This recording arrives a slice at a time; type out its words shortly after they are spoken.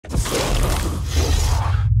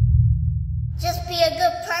a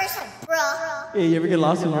good person, bro. Hey, you ever get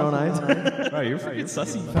lost in your own eyes? Right, you're freaking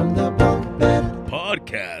sussy. From the bunk bed.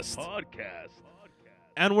 Podcast.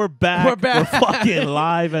 And we're back. We're back. We're fucking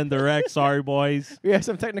live and direct. Sorry, boys. We had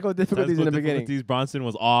some technical difficulties in the beginning. Bronson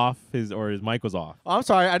was off. His mic was off. Oh, I'm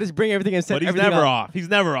sorry. I just bring everything and set But he's everything never up. off. He's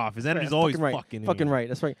never off. His energy's always right. fucking Fucking right.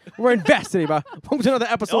 That's right. We're in vest today, bro. Welcome to another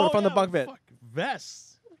episode from the bunk bed.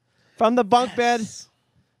 Vest. From the bunk bed.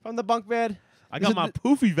 From the bunk bed. I got my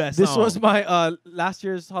poofy vest This on. was my last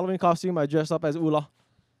year's Halloween costume. I dressed up as Ula.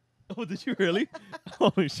 Oh, did you really?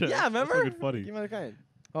 Holy shit. Yeah, remember? That's fucking funny. Give me the kind.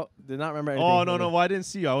 Oh, did not remember anything. Oh, no. Well, I didn't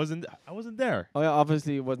see you. I wasn't there. Oh, yeah,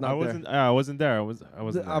 obviously it was not I wasn't there. I wasn't there.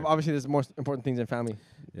 Obviously, there's more important things in family.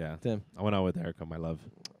 Yeah. Tim. I went out with Erica, my love.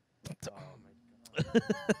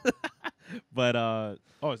 But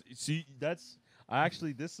see, I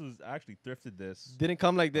actually thrifted this. Didn't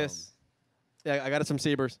come like this. Yeah, I got it some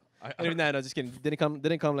sabers. No, just kidding.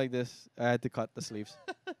 Didn't come like this. I had to cut the sleeves.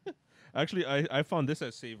 Actually, I found this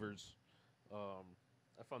at Savers.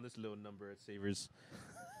 I found this little number at Savers.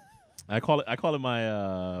 I call it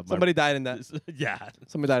my. Somebody died in that. Yeah,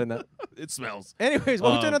 Somebody died in that. it smells. Anyways,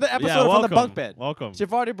 welcome to another episode welcome, from the bunk bed. Welcome,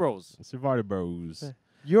 Varde Bros. Varde Bros.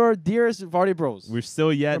 Your dearest Varde Bros. We're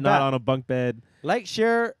still yet We're not back. on a bunk bed. Like,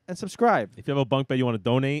 share, and subscribe. If you have a bunk bed you want to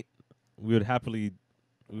donate, we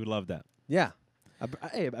would love that. Yeah. I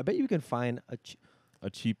bet you can find A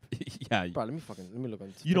cheap, yeah. Bro, let me look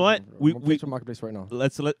on. You know what? We Facebook Marketplace right now.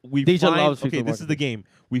 We Deja find. loves Okay, Facebook this is the game.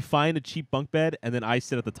 We find a cheap bunk bed, and then I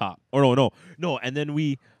sit at the top. Or no, and then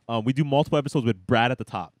we do multiple episodes with Brad at the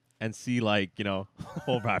top and see Brad,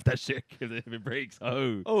 if that shit if it breaks.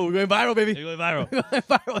 Oh, we're going viral, baby. you're going viral. We're going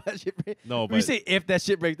viral. That shit breaks. No, We but say if that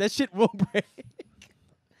shit breaks, that shit will break.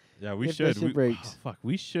 yeah, we if should. that shit breaks. Fuck,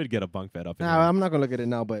 we should get a bunk bed up. In Nah, here. I'm not gonna look at it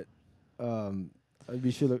now, but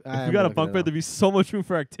we should look. If you got a bunk bed, there'd be so much room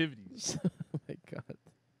for activities. Oh my god.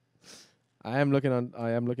 I am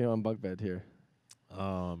looking on bunk bed here.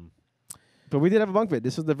 But we did have a bunk bed.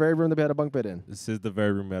 This was the very room that we had a bunk bed in. This is the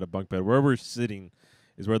very room we had a bunk bed. Where we're sitting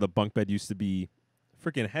is where the bunk bed used to be.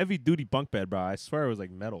 Freaking heavy duty bunk bed, bro. I swear it was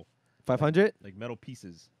like metal. 500? Like metal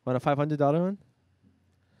pieces. Want a $500 one?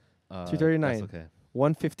 $239. That's okay.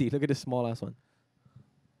 150. Look at this small ass one.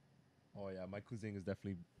 Oh yeah, my cuisine is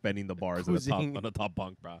definitely bending the bars on the top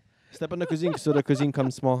bunk, bro. Step on the cuisine so the cuisine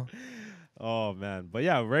comes small. Oh man, but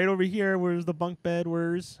yeah, right over here, where's the bunk bed?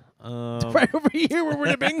 Where's right over here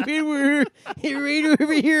where the bunk bed were. Right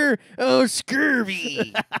over here. Oh,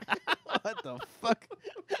 scurvy. What the fuck?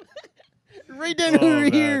 Right down over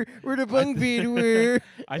here where the bunk bed were.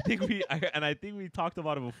 I think we talked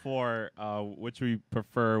about it before. Which we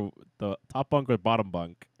prefer, the top bunk or bottom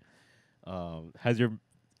bunk? Has your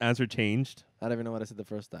answer changed? I don't even know what I said the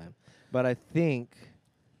first time, but I think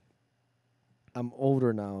I'm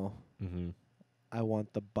older now. Mm-hmm. I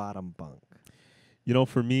want the bottom bunk.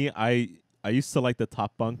 For me, I used to like the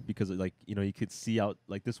top bunk because you could see out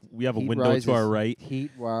like this. We have a Heat window rises. to our right, Heat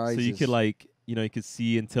rises. so you could you could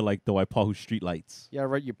see into like the Waipahu street lights. Yeah,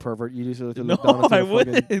 right, you pervert. You used to No, look down into I the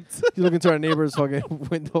wouldn't. You look into our neighbors' fucking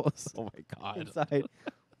windows. Oh my god! Inside.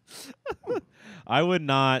 I would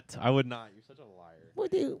not. You're such a liar.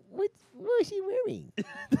 What is he wearing?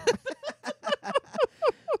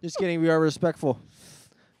 Just kidding. We are respectful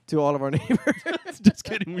to all of our neighbors. Just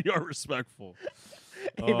kidding. We are respectful.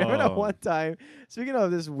 Hey, remember that one time? Speaking of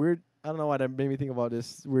this weird, I don't know why that made me think about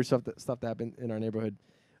this weird stuff that happened in our neighborhood.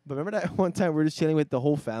 But remember that one time we were just chilling with the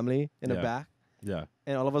whole family in the back, Yeah.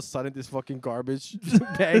 and all of a sudden this fucking garbage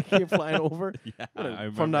bag came flying over. Yeah.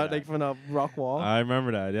 From the rock wall. I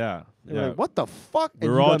remember that. Yeah. And we're like, what the fuck? We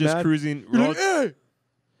And were you all got just mad. cruising. You're like,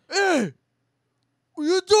 hey, what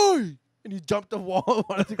you doing? And he jumped the wall,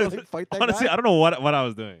 wanted to go fight that Honestly, guy. I don't know what I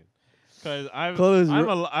was doing. Because I'm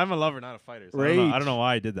a lover, not a fighter. So I don't know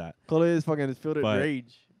why I did that. Chloe is fucking filled with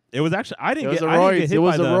rage. It was actually I didn't get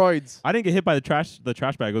roids. I didn't get hit by the trash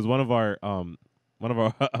bag. It was one of our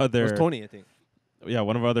other. It was Tony, I think. Yeah,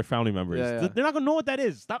 one of our other family members. Yeah. They're not gonna know what that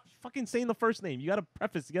is. Stop fucking saying the first name. You gotta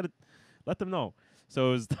preface. You gotta let them know. So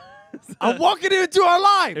it was. I'm walking into our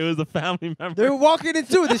lives. It was a family member. They're walking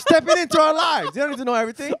into. They're stepping into our lives. They don't need to know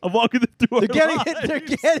everything. I'm walking through our lives. They're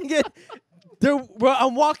getting it.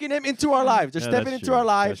 I'm walking them into our lives. They're stepping into our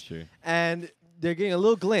lives. That's true. And they're getting a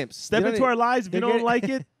little glimpse. Step into our lives. If you don't like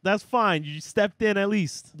it, that's fine. You stepped in at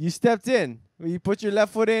least. You stepped in. You put your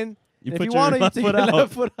left foot in. You if put you your want to, you left take foot your out.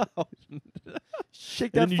 left foot out.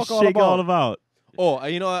 Shake that And then you fuck shake all all about. about. Oh,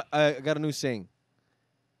 you know what? I got a new saying.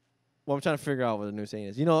 Well, I'm trying to figure out what the new saying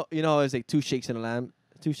is. You know, it's like 2 shakes in a lamb.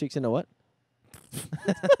 2 shakes in a what?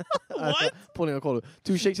 What? Pulling a Ekolu.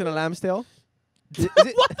 2 shakes in a lamb's tail. Is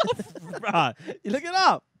it? Bruh. You look it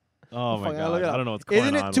up. Oh my Fuck, god, look it I up. don't know what's going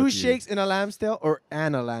on. Isn't it two with you. shakes in a lamb's tail or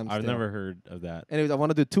an a lamb's tail? I've never heard of that. Anyways, I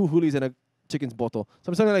want to do 2 hoolies and a chicken's bottle.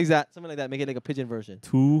 Something like that. Something like that. Make it like a pigeon version.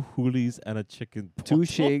 2 hoolies and a chicken. 2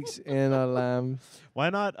 shakes and a lamb. Why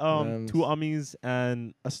not 2 ummies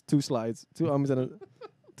and 2 slides. 2 ummies and a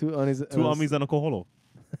 2 ummies. 2 ummies and a koholo?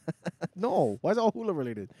 No. Why is it all hula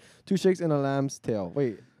related? 2 shakes and a lamb's tail.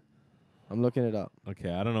 Wait. I'm looking it up.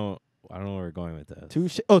 Okay, I don't know where we're going with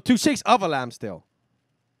this. 2 shakes of a lamb's tail.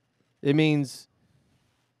 It means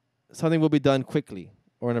something will be done quickly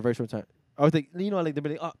or in a very short time. I was like, like they'll be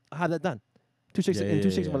like, oh, I had that done. 2 shakes and 2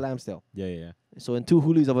 shakes of a lamb's tail. Yeah. So in 2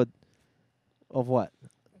 hoolies of what?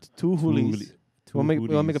 2 hoolies. We'll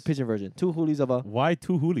make a pigeon version. 2 hoolies of a. Why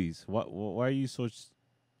 2 hoolies? Why are you so?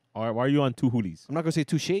 Why are you on 2 hoolies? I'm not gonna say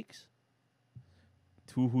 2 shakes.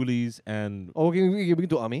 2 hoolies and. Oh, we can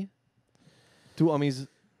do ummy. 2 ummies.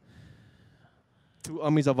 2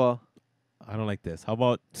 ummies of a. I don't like this. How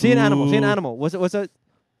about Say an animal. Say an animal. What's it?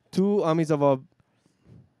 2 ummies of a.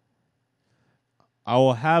 I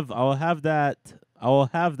will have that.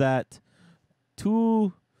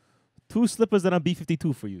 Two slippers and a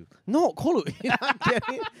B-52 for you. No, Kolo, you're not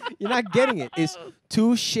getting it. You're not getting it. It's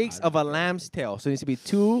 2 shakes of a lamb's tail. So it needs to be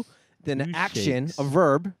 2, then 2 an action, shakes. a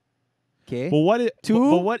verb. Okay. But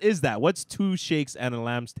Two- But what is that? What's 2 shakes and a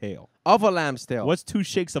lamb's tail? Of a lamb's tail. What's 2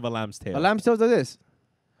 shakes of a lamb's tail? A lamb's tail does this.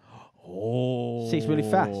 Oh. Shakes really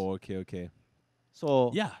fast. Okay.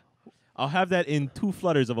 So Yeah. I'll have that in 2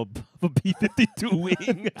 flutters of a B-52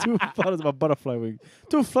 wing. 2 flutters of a butterfly wing.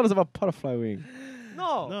 2 flutters of a butterfly wing.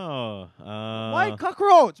 No. No. Why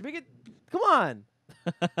cockroach? Make it. Come on.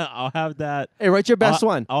 I'll have that. Hey, write your best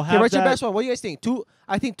one. I'll Okay, have write your that- best one. What do you guys think? 2.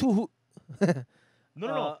 I think 2.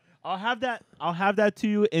 No. I'll have that to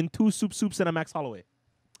you in 2 soups and a Max Holloway.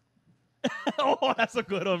 Oh, that's a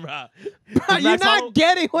good one, bro. You're not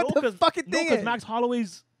getting what the fucking thing because is. Max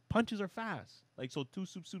Holloway's punches are fast. Like, so 2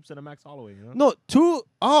 soups and a Max Holloway, you know? No, 2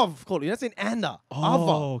 of. Hold on, you're not saying anda.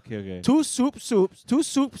 Oh, okay. 2 soups. 2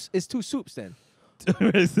 soups is 2 soups then.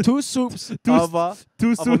 2 soups Two of a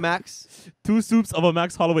max. 2 soups of a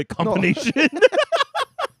Max Holloway combination.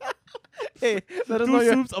 Hey, let us know 2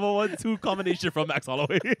 your soups of a 1-2 combination from Max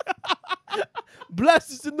Holloway.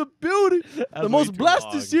 blessed is in the building. The most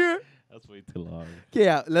blessed is here. That's way too long. Okay,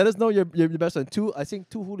 yeah. Let us know your best one. 2. I think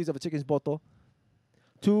 2 hoolies of a chicken's bottle.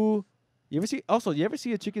 2. You ever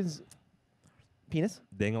see a chicken's penis?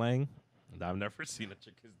 Dingling? I've never seen a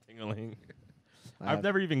chicken's dingling. I I've have.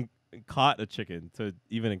 never even caught a chicken to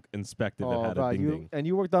even inspect if it had bro, a ding ding. and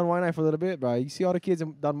you worked on Wine for a little bit, bro. You see all the kids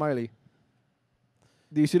in Don Miley.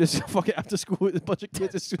 Do you see this fucking after school? A bunch of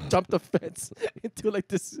kids just jump the fence into like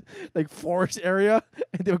this like forest area,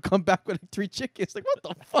 and they would come back with like 3 chickens. Like what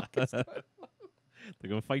the fuck? Is that? They're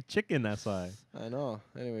gonna fight chicken that side. I know.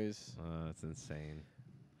 Anyways, That's insane.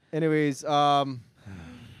 I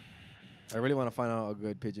really want to find out a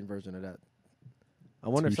good pigeon version of that. I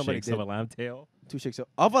wonder 2 if somebody shakes did of a lamb tail. 2 shakes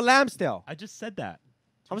of a lamb's tail. I just said that.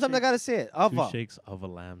 How many times I gotta say it? Of 2 a. shakes of a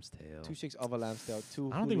lamb's tail. 2 shakes of a lamb's tail.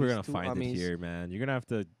 2. I don't think we're gonna hoolies, 2 find it ummies. here, man. You're gonna have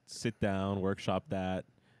to sit down, workshop that,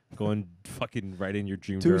 go and fucking write in your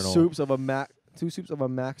dream 2 journal. soups of a mac. 2 soups of a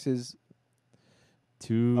max's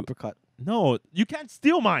 2. uppercut. No, you can't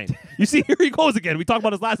steal mine. You see, here he goes again. We talked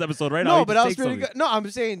about his last episode, right? How No, he but just that was takes really something. good. No, I'm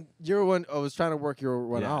saying your one. I was trying to work your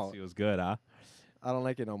one Yeah, out. it was good, huh? I don't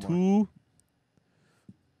like it no more.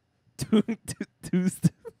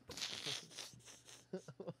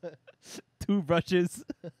 2 brushes.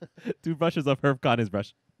 2 brushes of Herb Connie's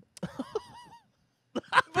brush.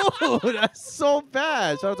 Boo, that's so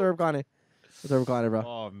bad. Shout out to Herb Connie. What's Herb Connie, bro?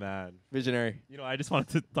 Oh man. Visionary. You know, I just wanted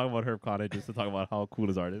to talk about Herb Connie just to talk about how cool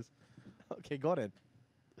his art is. Okay, go ahead.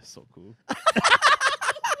 It's so cool.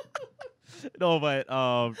 No, but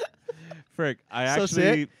frick, I So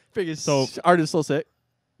actually sick. So- Art is so sick.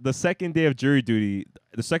 the second day of jury duty,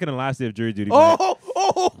 the second and last day of jury duty.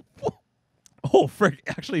 Oh, frick!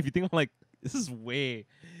 Actually, if you think I'm like, this is way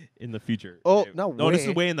in the future. Oh, Okay. no this is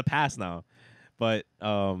way. way in the past now. But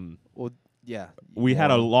Well, yeah. we had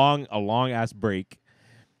a long ass break,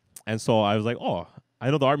 and so I was like, oh, I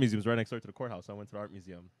know the art museum is right next door to the courthouse. So I went to the art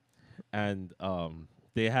museum, and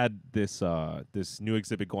they had this this new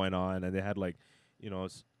exhibit going on, and they had like,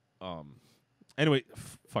 anyway,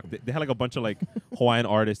 fuck, they had like a bunch of like Hawaiian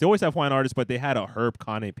artists. They always have Hawaiian artists, but they had a Herb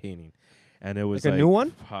Kane painting, and it was Like a new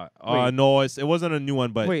one? Wait. No, it wasn't a new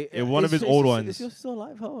one, but one of his old ones. Is he still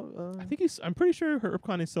alive? How? I think I'm pretty sure Herb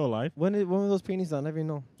Kane is still alive. When were those paintings done? I don't even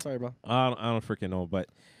know. Sorry, bro. I don't freaking know, but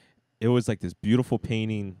it was like this beautiful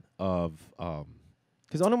painting of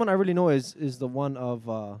Because the only one I really know is the one of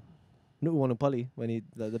Nu'uanupali when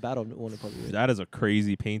the battle of Nu'uanupali. Right? That is a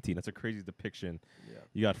crazy painting. That's a crazy depiction. Yeah.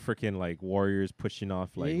 You got freaking like warriors pushing off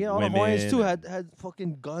like yeah, all the women. Hawaiians too had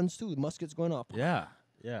fucking guns too, muskets going off. Yeah,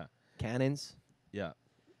 yeah, Cannons. yeah.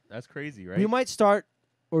 That's crazy, right? We might start,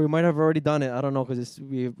 or we might have already done it. I don't know because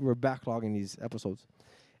we're backlogging these episodes.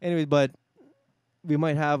 Anyways, but we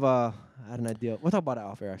might have I had an idea. We'll talk about it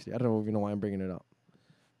off air. Actually, I don't know if you know why I'm bringing it up.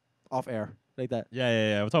 Off air, like that.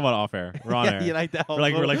 Yeah. We're talking about off air. We're on Yeah, air. you like that? We're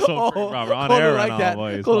like so we're on Coda air like right that. now,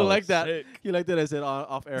 boys. Coda Oh, like that. sick. You like that? I said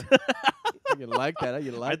off air. You like that?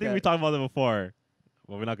 You like I think that? we talked about it before,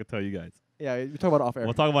 but we're not gonna tell you guys. Yeah, we talk about it off air.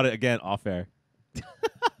 We'll talk about it again off air.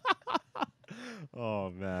 Oh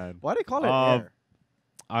man. Why do they call it air?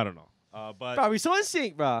 I don't know. But Bro, we so in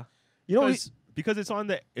sync, bro. You know, because it's on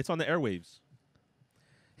the airwaves.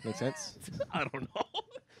 makes sense. I don't know.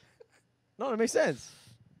 No, it makes sense.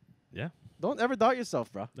 Yeah. Don't ever doubt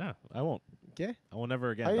yourself, bro. Yeah, I won't. Okay. I will never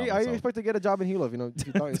again. How doubt you myself. expect to get a job in Hilo if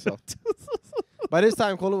you doubt yourself? By this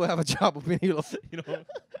time, Kolo will have a job up in Hilo. You know,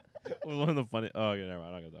 it was one of the funny. Oh, okay, never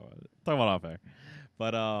mind. I'm not gonna talk about it. Talk about off air.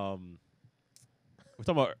 But we're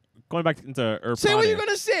talking about going back into herb. Say what you're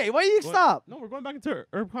gonna say. Why you stop? No, we're going back into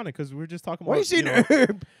herb conning because we're just talking Why about. you saying know,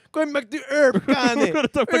 herb? Going back to herb Kane. We're gonna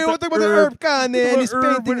talk Hey, about what about the herb Kane and his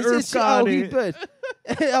herb painting? and This is herb how he Kane. put.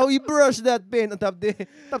 How he brushed that paint on top the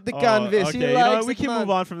canvas. Okay, He you know likes what? We it, can man. move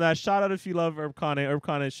on from that. Shout out if you love herb conning. Herb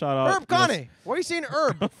conning, shout out. Herb Kane. Why are you saying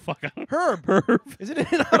herb? Fuck. Herb. Herb. Isn't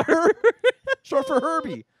it not herb? Short for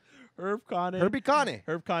Herbie. Herb conning. Herbie Kane.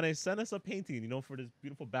 Herb conning, send us a painting. You know, for this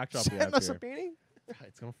beautiful backdrop we have Send us a here. painting.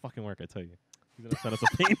 It's gonna fucking work, I tell you. He's gonna send us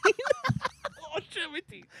a painting. Oh shit,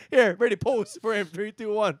 wait. Here, ready, pose for him. 3,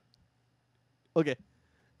 2, 1. Okay.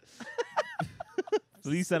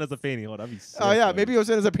 Please send us a painting. Oh, that'd be sick. Oh, yeah. man. Maybe he'll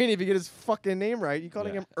send us a painting if you get his fucking name right. You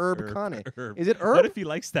calling him Herb Kane. Herb. Is it What Herb? if he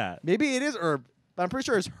likes that? Maybe it is Herb. But I'm pretty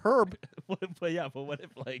sure it's Herb. But yeah, but what if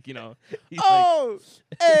like, you know, he's Oh,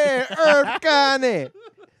 hey, Herb Kane.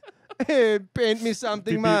 Hey, paint me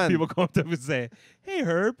something, like, man. people come up to him and say, "Hey,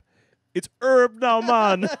 Herb, it's Herb now,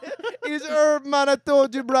 man. It's Herb, man. I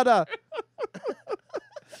told you, brother.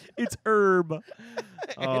 It's Herb."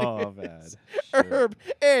 Oh man, Herb.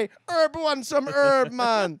 Hey, Herb wants some herb,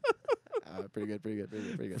 man. Pretty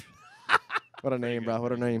good. What a name, bro.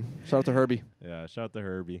 What a name. Shout out to Herbie. Yeah, shout out to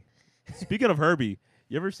Herbie. Speaking of Herbie,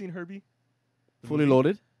 you ever seen Herbie? Fully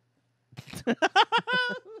loaded.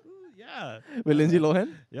 Yeah. With Lindsay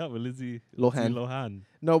Lohan? Yeah, with Lindsay Lohan. Lohan.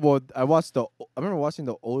 No, but I remember watching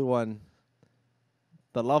the old one.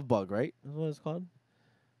 The Love Bug, right? That's what it's called?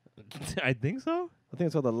 I think so. I think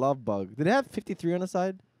it's called The Love Bug. Did it have 53 on the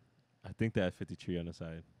side? I think they had 53 on the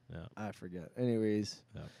side. Yeah. I forget. Anyways.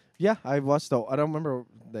 Yeah. Yeah, I watched the. I don't remember,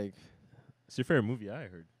 like. It's your favorite movie, I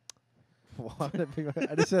heard. Why would it be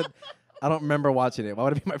I just said I don't remember watching it. Why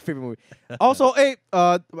would it be my favorite movie? Also, hey,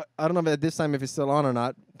 I don't know if at this time if it's still on or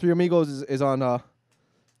not. Three Amigos is on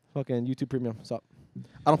fucking YouTube Premium. So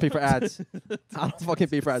I don't pay for ads. I don't fucking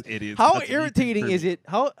pay for ads. Idiots. How That's irritating YouTube is it?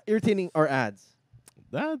 How irritating are ads?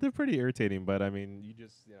 They're pretty irritating, but I mean, you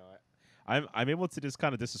just, you know, I'm able to just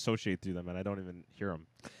kind of disassociate through them, and I don't even hear them.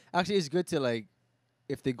 Actually, it's good to like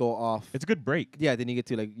if they go off. It's a good break. Yeah, then you get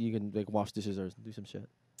to like you can like wash dishes or do some shit.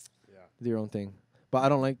 Yeah. Do your own thing. But I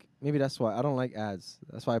don't like. Maybe that's why I don't like ads.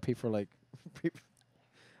 That's why I pay for like.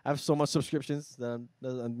 I have so much subscriptions that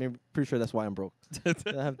I'm maybe pretty sure that's why I'm broke. I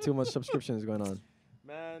have too much subscriptions going on.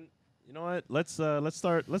 Man, you know what? Let's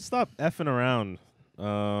stop effing around.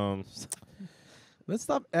 Let's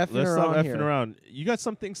stop effing Let's around stop here. effing around. You got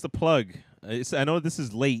some things to plug. I know this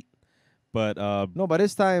is late, but No, but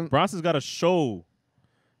this time. Bronson's got a show.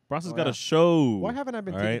 Bronson's got yeah. a show. Why haven't I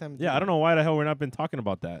been All taking right? time? To Yeah, I don't know why the hell we're not been talking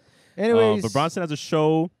about that. Anyways, but Bronson has a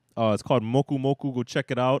show. It's called Moku Moku. Go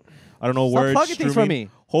check it out. I don't know stop where it's plugging things for streaming.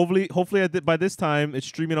 me. Hopefully by this time it's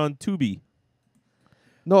streaming on Tubi.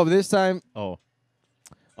 No, but this time. Oh,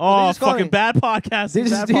 just fucking calling. bad podcast. They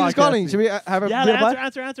just calling. Should we have a Yeah, bit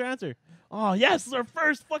of answer. Oh yes, it's our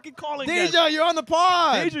first fucking calling. Deja, you're on the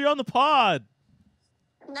pod. Deja, you're on the pod.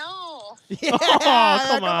 No. Yeah, Oh,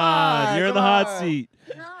 come on. You're in the hot seat.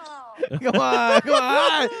 No. Come on.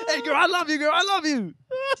 Hey, girl, I love you, girl. I love you.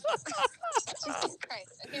 Jesus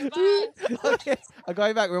Christ. Okay, bye. Okay, I'll call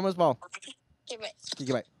you back. We're almost ball. Okay, bye.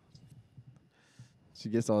 Okay, bye. She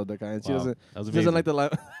gets all the kind. She Wow, doesn't. that was She doesn't like amazing. the line.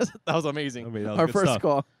 That was amazing. I mean, that was Our good first stuff.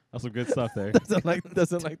 call. That's some good stuff there. Doesn't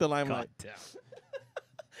like the limelight. God damn.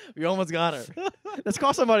 We almost got her. Let's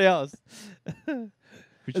call somebody else. Who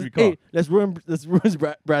should we call? Hey, let's ruin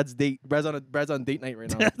Brad's date. Brad's on date night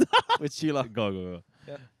right now with Sheila. Go.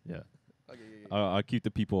 Yeah. Okay, I'll keep the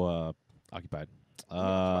people occupied.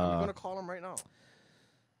 I'm gonna call him right now.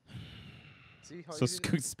 See how So easy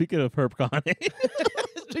it is? speaking of Herb Kane,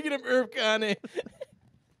 Speaking of Herb Kane.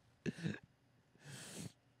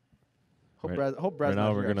 Right- Hope Brad's right now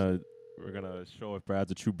not we're here, actually. gonna show if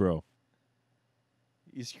Brad's a true bro.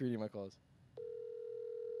 He's screening my calls.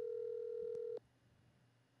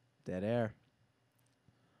 Dead air.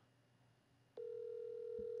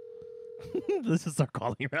 Let's just start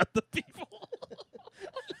calling around the people.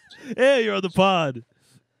 Hey, you're on the pod.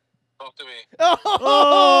 Talk to me.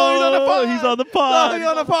 Oh, he's on the pod. He's on the pod. Oh, he's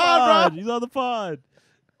on the pod, bro. He's on the pod.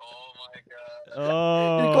 Oh my god.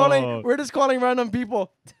 Oh. He's calling. We're just calling random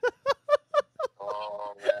people.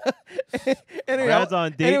 Oh man. Anyway, Brad's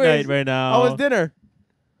on date anyways, night right now. how was dinner?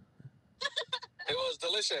 It was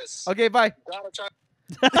delicious. Okay, bye. Gotta try.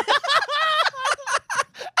 I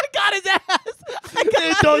got his ass.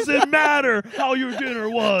 It doesn't matter how your dinner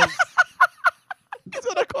was. He's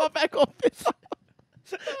gonna call back on this.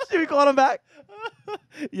 Should we call him back?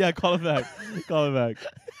 Yeah, call him back. Call him back.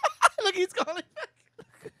 Look, he's calling back.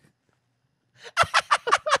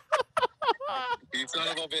 You son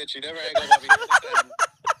of a bitch. You never hang up on me.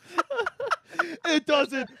 It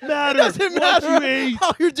doesn't matter. It doesn't what matter you ate.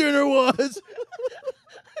 how your dinner was.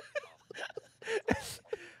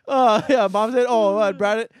 Yeah, Mom said, "Oh, what,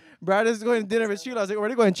 Brad is going to dinner with Sheila." I was like, "Where are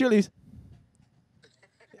they going? Chili's."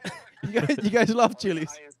 you guys love Chili's.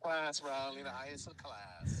 Highest class, bro. Only the highest of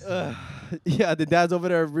class. Yeah, the dad's over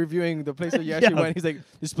there reviewing the place that you actually Yeah. went. He's like,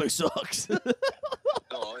 "This place sucks." No,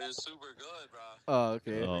 it's super good, bro. Oh,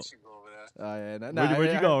 okay. Oh. We should go over there. Yeah,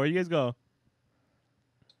 Where'd you go? Where'd you guys go?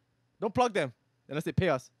 Don't plug them unless they pay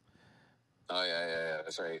us. Oh yeah.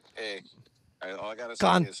 That's right. Hey, all I gotta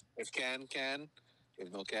Can. say is, if can.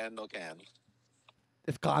 If no can, no can.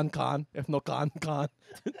 If can. If no can.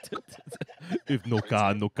 If no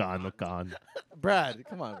can. Brad,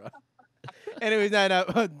 come on, bro. Anyways,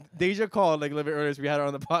 Deja called like a little bit earlier. So we had her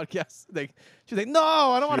on the podcast. Like she's like, "No,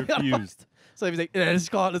 I don't want She to." refused. So he was like, yeah,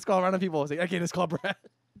 let's call random people." I was like, "Okay, let's call Brad."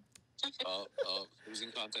 Oh,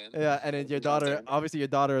 losing content. Yeah, and then your daughter, obviously your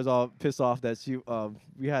daughter is all pissed off that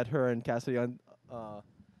we had her and Cassidy on On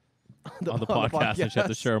the podcast, and she had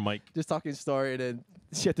to share a mic. just talking story, and then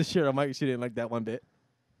she had to share a mic. She didn't like that one bit.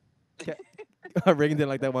 Reagan didn't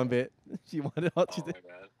like that one bit. She wanted all. Oh my god.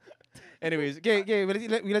 Anyways, okay, we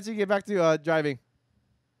let you get back to driving.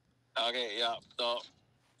 Okay, yeah. No, it's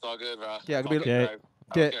all good, bro. Yeah, I'll okay. drive. I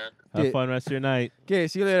Okay. don't care. Have Okay. fun rest of your night. Okay,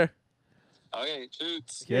 see you later. Okay,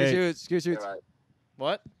 shoots. Okay. Shoots. All right.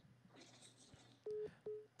 What?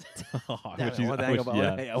 Oh, Damn it, I wanted to hang up.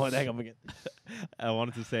 I wanted to hang up again. I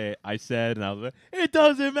wanted to say I said, and I was like, it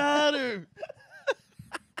doesn't matter.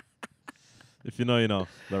 If you know, you know.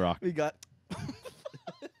 The Rock. We got.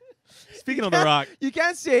 Speaking of The Rock, You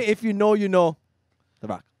can't say if you know, The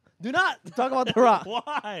Rock. Do not talk about The Rock.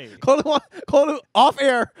 why? Cole off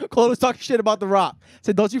air. Cole was talking shit about The Rock.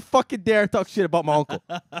 Said, "Don't you fucking dare talk shit about my uncle."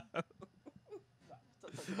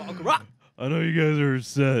 Uncle Rock. I know you guys are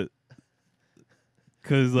upset.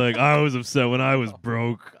 Cause like I was upset when I was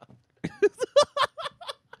broke.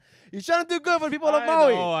 He's trying to do good for the people of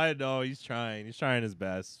Maui. I know. He's trying. He's trying his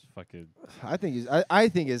best. Fucking. I think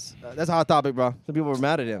it's that's a hot topic, bro. Some people were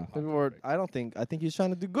mad at him. Some people were. I think he's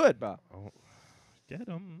trying to do good, bro. Oh, get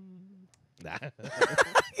him. Nah.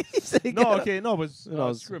 He's like, No, okay, no, but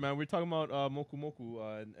No, screw it, man. We're talking about Moku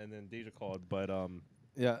Moku, and then Deja called, but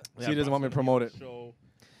Yeah, yeah, she doesn't want me to promote it. Show,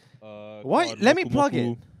 Why? called Let me Moku plug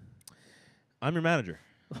Moku. it. I'm your manager.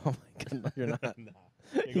 Oh my god, no, you're not. Nah.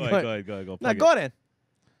 Okay, go ahead. Go Now plug go it. then.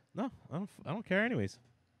 No, I don't care. Anyways,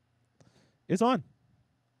 it's on.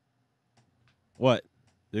 What?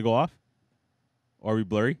 Did it go off? Or are we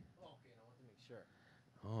blurry?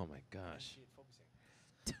 Oh my gosh.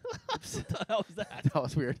 What the hell was that? That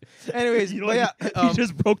was weird. Anyways, You know, but yeah, he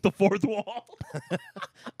just broke the fourth wall.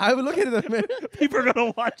 I would look at it a minute. People are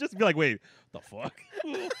gonna watch this and be like, "Wait, the fuck?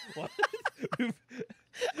 What?"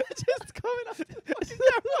 Just coming up.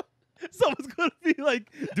 Someone's gonna be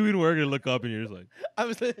like doing work and look up, and you're just like, I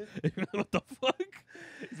was. "What the fuck?"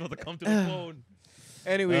 He's about to come to the phone.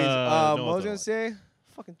 Anyways, No, what was I it's gonna all say?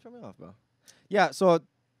 Fucking turn me off, bro. Yeah, so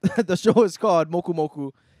the show is called Moku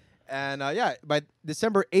Moku, and yeah, by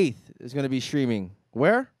December 8th it's gonna be streaming.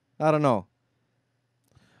 Where? I don't know.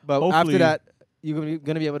 But after Hopefully- that, you're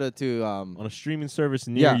gonna be able to On a streaming service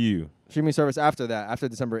near Yeah. you. streaming service after that, after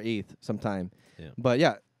December 8th sometime. Yeah. But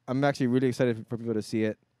yeah, I'm actually really excited for people to see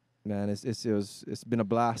it. Man, it's been a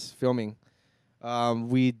blast filming.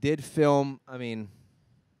 We did film. I mean,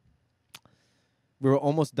 we were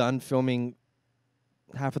almost done filming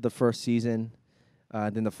half of the first season.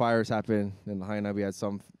 Then the fires happened in Lahaina. We had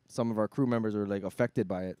some of our crew members were like affected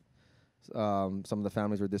by it. Some of the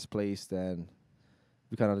families were displaced, and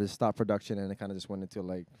we kind of just stopped production and it kind of just went into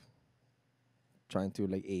like trying to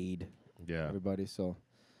like aid Yeah. everybody. So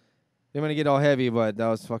didn't want to get all heavy, but that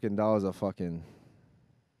was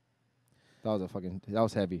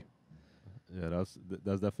heavy. Yeah, that's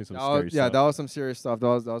definitely some That scary was, stuff. that was some serious stuff.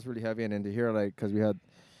 That was really heavy. And then to hear like, because we had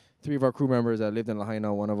 3 of our crew members that lived in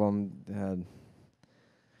Lahaina. One of them had,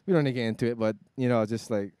 we don't need to get into it, but you know,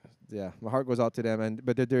 just like, yeah, my heart goes out to them.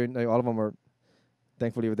 But they're doing, like, all of them are,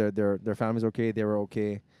 thankfully their families okay. They were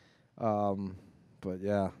okay. But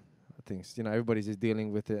yeah, I think, you know, everybody's just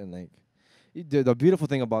dealing with it. And like, the beautiful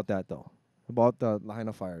thing about that though, about the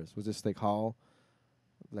Lahaina fires, was just like how,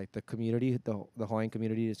 like the community, the Hawaiian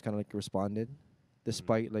community, just kind of like responded,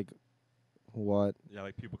 despite like what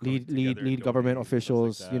like people coming lead together and government donate,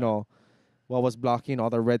 officials, stuff like you that. know, what was blocking all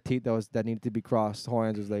the red tape that needed to be crossed.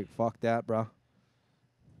 Hawaiians was like, fuck that, bruh.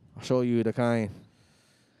 I'll show you the kind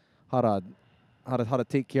how to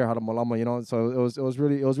take care, how to malama, you know. So it was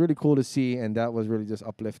really cool to see, and that was really just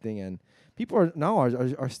uplifting. And people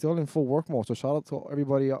are still in full work mode. So shout out to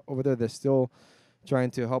everybody over there that's still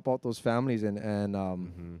trying to help out those families and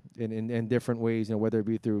in different ways, you know, whether it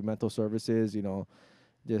be through mental services, you know,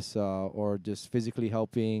 just or just physically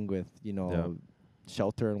helping with, you know,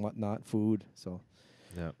 shelter and whatnot, food. So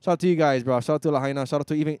shout out to you guys, bro. Shout out to Lahaina. Shout out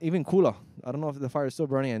to even Kula. I don't know if the fire is still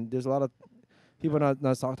burning, and there's a lot of people not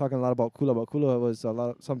talking a lot about Kula, but Kula was a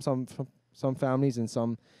lot of some families and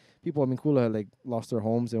some people in Kula like lost their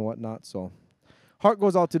homes and whatnot. So heart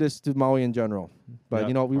goes out to Maui in general. But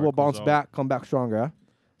you know, we will bounce back, come back stronger. Huh?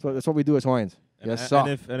 So that's what we do as Hawaiians. Yes,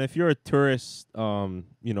 sir. And if you're a tourist,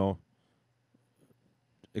 you know,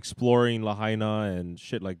 exploring Lahaina and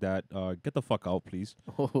shit like that, get the fuck out, please.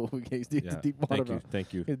 Oh, okay. It's deep water, bro.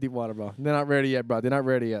 Thank you. It's deep water, bro. They're not ready yet, bro.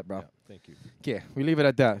 Yeah, thank you. Okay, we leave it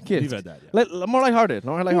at that. Kids, Leave it at that. Yeah. more lighthearted.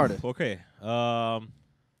 More lighthearted. Okay. I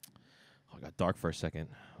got dark for a second.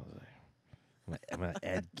 I'm gonna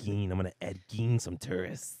add Geen. I'm gonna add Geen some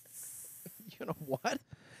tourists. You know what?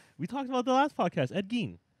 We talked about the last podcast. Ed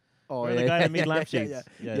Gein. Oh, the guy that made lampshades.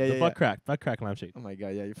 The butt crack lampshade. Oh my god,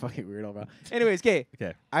 yeah, you're fucking weirdo, bro. Anyways, okay.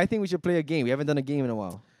 I think we should play a game. We haven't done a game in a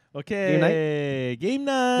while. Okay. Game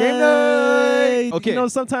night. Game night. Okay. You know,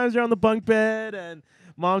 sometimes you're on the bunk bed and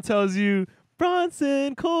mom tells you,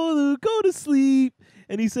 Bronson, Kolu, go to sleep.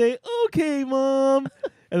 And you say, okay, mom.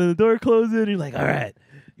 And then the door closes and you're like, all right,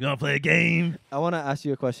 you want to play a game? I want to ask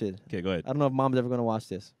you a question. Okay, go ahead. I don't know if mom's ever going to watch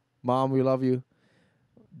this. Mom, we love you.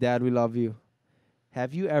 Dad, we love you.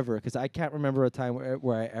 Have you ever, because I can't remember a time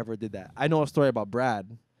where I ever did that. I know a story about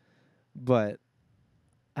Brad, but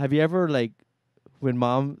have you ever, like, when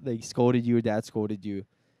mom, like, scolded you or dad scolded you,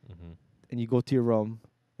 and you go to your room,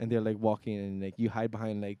 and they're, like, walking, and, like, you hide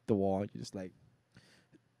behind, like, the wall, you're just, like...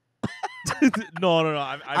 No.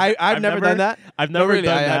 I've never done that. I've never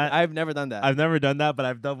done that. I've never done that. I've never done that, but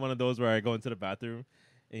I've done one of those where I go into the bathroom,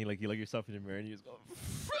 and you look yourself in the mirror, and you just go...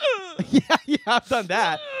 yeah, I've done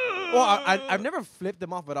that. Well, I've never flipped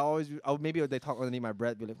them off, but maybe they talk underneath my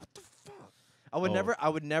breath, be like, what the fuck? I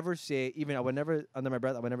would never say, under my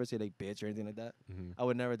breath, I would never say like bitch or anything like that. I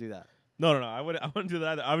would never do that. No, I wouldn't do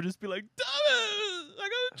that. I would just be like, damn it, I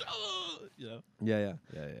got in trouble. You know? Yeah.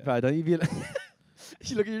 Right, don't you be like,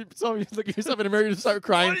 you look at yourself in the mirror, you just start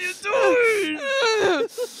crying. What are you doing?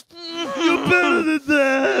 You're better than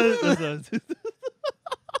that.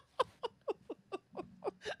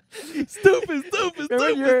 Stupid.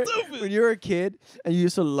 When you were a kid and you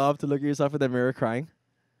used to love to look at yourself in the mirror crying?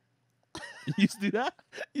 You used to do that?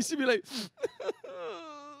 You used to be like...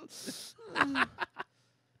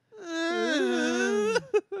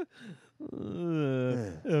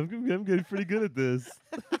 I'm getting pretty good at this.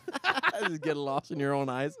 Just get lost in your own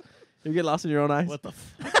eyes. You get lost in your own eyes? What the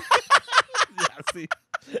Yeah, see.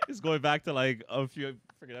 It's going back to like a few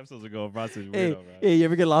freaking episodes ago. Bronson, hey, you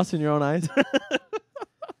ever get lost in your own eyes?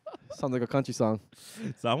 Sounds like a country song.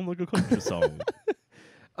 Sounds like a country song.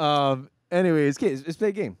 Anyways, kids, let's play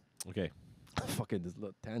a game. Okay. Fucking this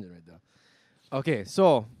little tangent right there. Okay,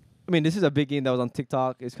 so I mean, this is a big game that was on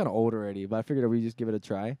TikTok. It's kind of old already, but I figured that we just give it a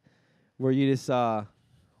try. Where you just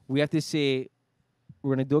we have to say,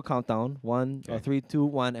 we're gonna do a countdown, 1, 3, 2,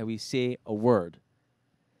 1, and we say a word,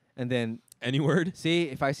 and then any word. Say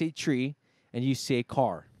if I say tree and you say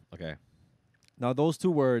car. Okay. Now those 2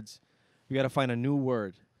 words, we gotta find a new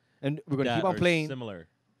word. And we're going to keep on playing. Similar.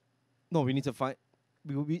 No, we need to find...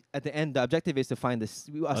 We at the end, the objective is to find this.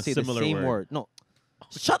 We say the same word. No.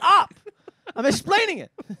 Shut up! I'm explaining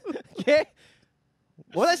it. Okay?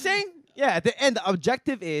 What am I saying? Yeah, at the end, the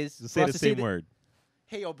objective is... To say the same word.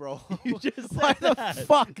 Hey, yo, bro. You just Why said the that.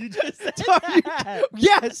 fuck? You just said Are you- that.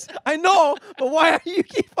 Yes, I know, but why are you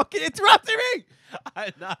keep fucking interrupting me?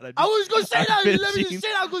 I'm not. I'm I was gonna say I'm that. You let me finishing- just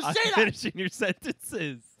say that. I was gonna I'm say that. finishing your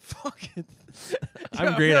sentences. Fucking.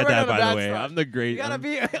 I'm great at that, by the way. I'm the great. You gotta I'm,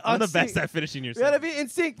 be. I'm the best at finishing your You gotta sentences. be in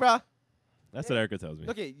sync, bro. That's what Erica tells me.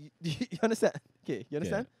 Okay, you understand? Okay, you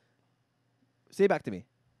understand? Say it back to me.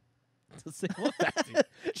 Say what back to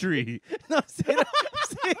you? Tree. No, say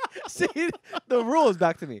the rules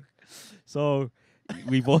back to me. So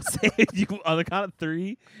we both say you on the count of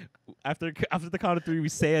three. After the count of three, we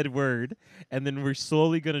say a word, and then we're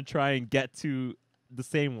slowly gonna try and get to the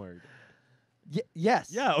same word. Yes.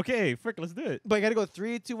 Yeah. Okay. Frick. Let's do it. But you gotta go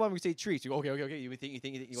 3, 2, 1. We say tree. So you go, okay. You think.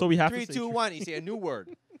 You So go we have to 3, say 2, tree. 1. You say a new word.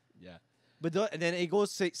 Yeah. But and then it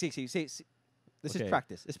goes say. This is Okay.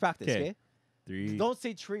 practice. It's practice. Okay. 3. Don't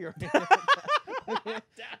say tree or.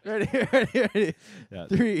 Ready. Yeah.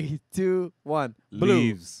 3, 2, 1. Blue.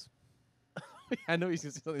 Leaves. I know he's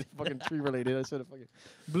gonna say something fucking tree related. I should have fucking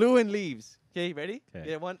blue and leaves. Okay, ready? 'Kay.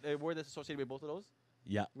 Yeah, one word that's associated with both of those.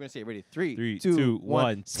 Yeah. We're gonna say it. Ready? 3, 3, 2, 2, 1.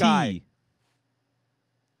 1. Sky. T.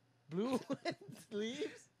 Blue and leaves.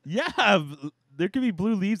 Yeah. There could be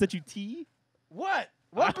blue leaves that you tea. What?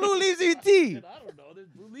 What blue leaves do you tea? I don't know. There's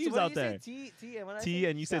blue So leaves what out did you there. say? T and what did I T say?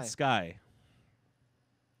 and you said sky.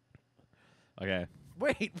 Okay.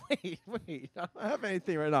 Wait. I don't have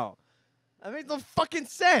anything right now. That makes no fucking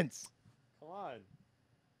sense. Come on.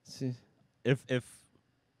 See. If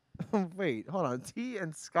Wait, hold on. T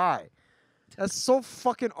and sky. That's so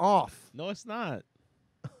fucking off. no, it's not.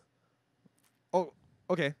 Oh,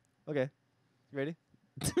 okay. You ready?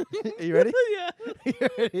 Are you ready? Yeah.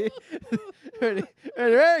 You ready?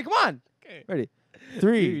 Ready? Come on. Okay. Ready?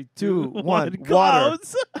 3, 2, 1. Water.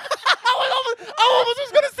 Clouds. I almost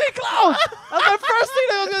was gonna say clouds. That's my first thing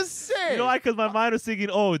that I was gonna say. You know why? Because my mind was thinking,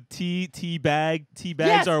 oh, tea bags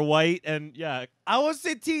Yes. are white, and yeah. I was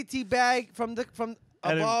say tea bag from And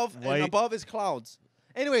above, white. and above is clouds.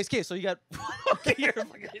 Anyways, okay, so you got. Okay, you're a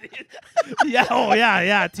fucking idiot. Yeah. Oh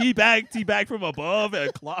yeah. Tea bag from above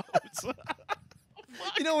and clouds.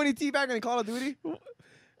 You know when you teabag in Call of Duty?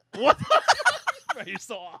 What? Bro, you're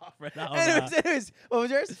so off right now. Anyways, what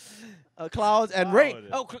was yours? Clouds and Cloud. rain.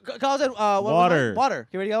 Oh, clouds and what was Water. mine? Water.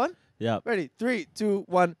 Okay, ready? Got one? Yeah. Ready? 3, 2,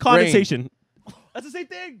 1. Condensation. That's the same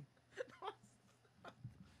thing.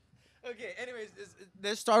 Rain. Okay. Anyways,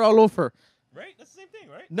 let's start all over. Right? That's the same thing,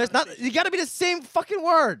 right? No, it's not. You gotta be the same fucking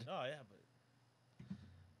word. Oh yeah, but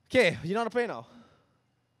Okay, you know how to play now.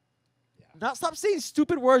 Yeah. Now stop saying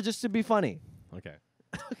stupid words just to be funny. okay.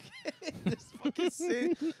 Just fucking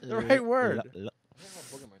say the right word.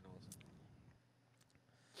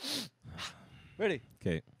 Ready?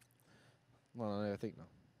 Okay. Well, I think no.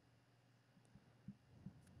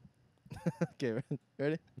 Okay,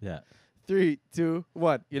 ready? Yeah. 3, 2,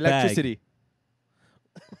 1. Electricity.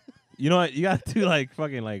 You know what? You gotta do like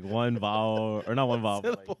fucking like one vowel or not one vowel.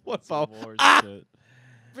 But Syllable, like one vowel. more Ah! shit.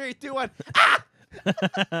 3, 2, 1.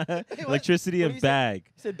 Electricity What and do you say? bag.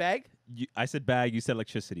 You said bag? I said bag. You said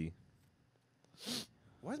electricity.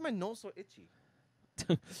 Why is my nose so itchy?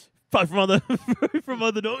 Fuck from other from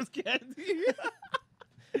other nose candy.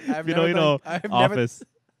 I've You never know. done- I've never- Office.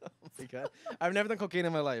 Oh my god. I've never done cocaine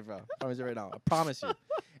in my life, bro. I promise you right now. I promise you.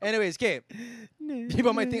 Anyways, okay.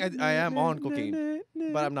 People might think I am on cocaine,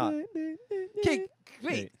 but I'm not. Okay,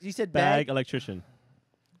 wait. Okay. You said Bag bag? electrician.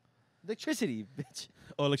 Electricity, bitch.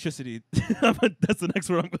 Oh, electricity. That's the next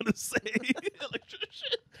word I'm gonna say.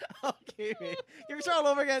 Electrician. Okay, wait. Can we try all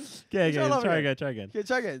over again? Okay, Try all over try again. Try again. Okay,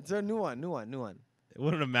 try again. It's a new one. It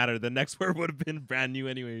wouldn't have mattered. The next word would have been brand new,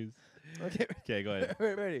 anyways. Okay, Okay, go ahead.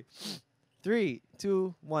 ready. 3,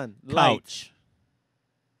 2, 1. Couch.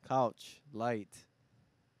 Couch. Light.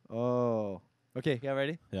 Oh. Okay, yeah,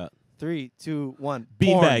 ready? Yeah. 3, 2, 1.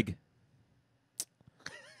 Beanbag.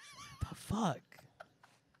 The fuck?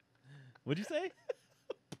 What'd you say?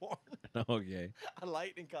 Porn. Okay. A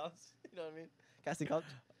light and couch. You know what I mean? Casting couch.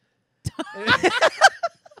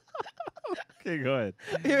 Okay, go ahead.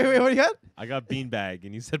 Wait, what do you got? I got beanbag,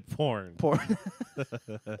 and you said porn. Porn.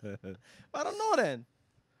 I don't know then.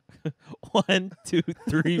 1, 2,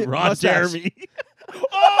 3. Ron Mustache. Jeremy.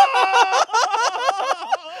 Oh!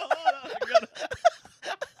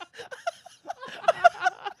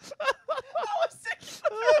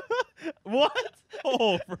 What?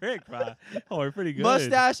 Oh, frick, bro. Oh, we're pretty good.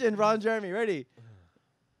 Mustache and Ron Jeremy. Ready?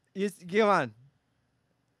 Come on.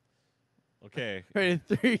 Okay. Ready?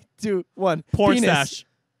 3, 2, 1. Porn Penis. stash.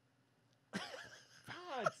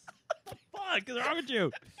 Fuck, what's wrong with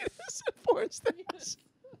you? Porn stash.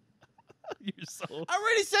 You're so. I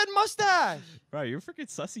already said mustache. Bro, you're freaking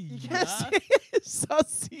sussy. You can't yeah? say it.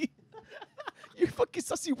 Sussy. You're fucking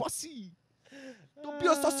sussy wussy. Don't be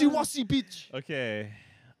a sussy wussy bitch. Okay.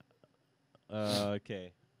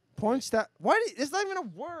 Okay. Porn star. Why? It's not even a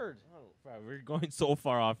word. Oh, wow, we're going so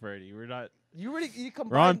far off already. We're not. You We're on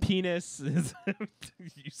combined penis.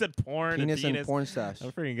 You said porn penis and and porn stash.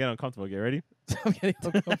 I'm freaking getting uncomfortable. Get ready? I'm getting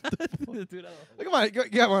uncomfortable. Dude, Come on,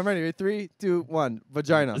 get one ready. 3, 2, 1.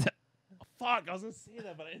 Vagina. fuck, I was gonna say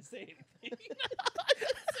that, but I didn't say anything. I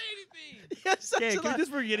didn't say anything. Yes, Okay, can we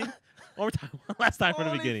just beginning? One more time. One last time from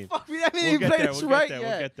the beginning. Fuck, we haven't We'll even get played there. this We'll right get there. yet.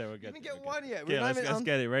 We'll get there. We'll We get didn't there. get one yet. Okay, We're not let's even on.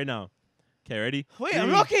 get it right now. Okay, ready? Wait, 3,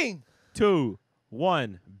 I'm looking. 2,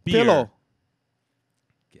 1. Beer. Pillow.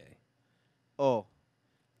 Okay. Oh.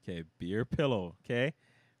 Okay, beer pillow. Okay.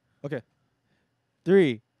 Okay.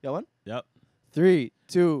 3. Got one? Yep. 3,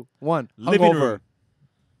 2, 1. Living Hungover. room.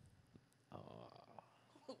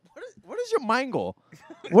 What is your mind goal?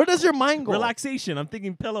 Where does your mind go? Relaxation. I'm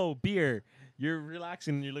thinking pillow, beer. You're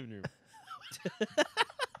relaxing in your living room.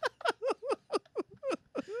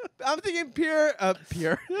 I'm thinking beer and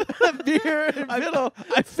pillow.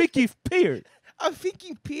 I think you've peered. I'm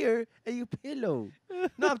thinking beer and you pillow.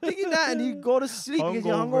 No, I'm thinking that and you go to sleep because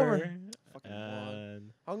you're hungover. Fucking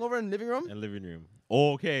And, hungover in the living room? and living room.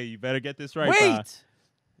 Okay, you better get this right. Wait!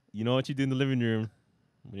 You know what you do in the living room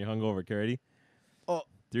when you're hungover. Okay, ready? Oh.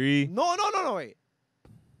 3. No, wait.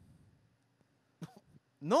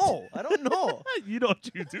 No, I don't know. You know what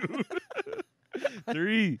you do.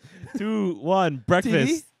 3, 2, 1. Breakfast.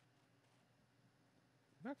 TV?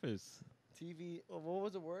 Breakfast. TV. Oh, what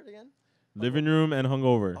was the word again? Living room and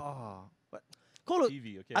hungover. Oh. What? Kolo,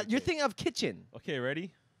 TV. Okay, you're okay. thinking of kitchen. Okay,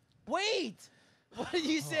 ready? Wait. What did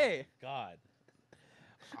you say? God.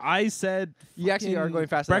 I said You actually are fucking going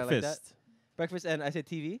faster than I like breakfast. that. Breakfast and I said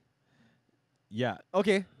TV. Yeah.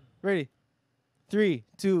 Okay, ready. 3,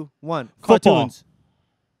 2, 1. Football. Cartoons.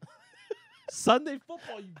 Sunday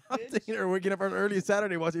football, you I'm bitch. thinking we're waking up on early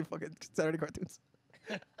Saturday watching fucking Saturday cartoons.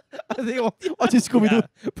 I think watching Scooby Doo.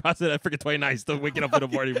 Yeah. Process that freaking 29. Still waking up in the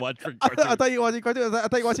morning watching freaking I cartoons. thought you were watching cartoons. I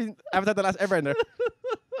thought you were watching Avatar: The Last Airbender.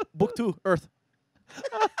 Book 2, Earth.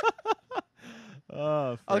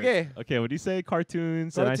 Oh, frick. Okay. Okay, what do you say?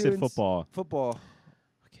 Cartoons, and I said Cartoons. football. Football.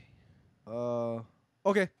 Okay.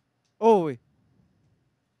 Okay. Oh wait.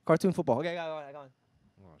 Cartoon football. Okay, I got one.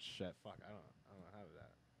 Oh shit! Fuck! I don't have that.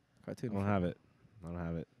 Cartoon. I don't have it. I don't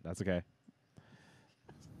have it. That's okay.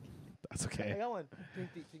 That's I okay. got one. Think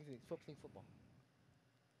football.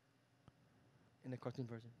 In the cartoon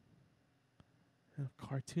version.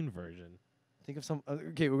 Cartoon version. Think of some.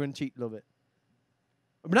 Okay, we're gonna cheat a little bit.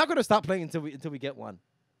 We're not gonna stop playing until we get one.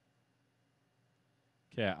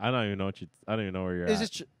 Okay, I don't even know what you. I don't even know where you're Let's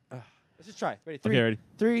at. just try. Ready? Okay, ready?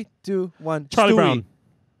 3, 2, 1. Charlie Stewie. Brown.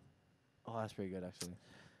 Oh, that's pretty good actually.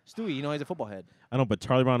 Stewie, you know he's a football head. I know, but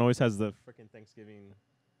Charlie Brown always has the freaking Thanksgiving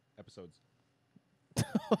episodes,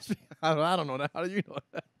 I don't know that. How do you know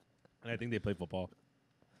that? and I think they play football.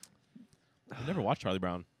 I never watched Charlie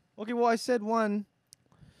Brown. Okay, well I said one.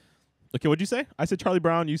 Okay, what'd you say? I said Charlie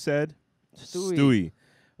Brown. You said Stewie.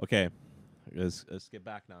 Okay, let's get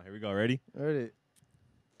back now. Here we go. Ready? Ready?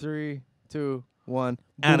 3, 2, 1.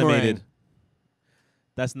 Animated.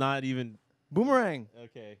 That's not even Boomerang.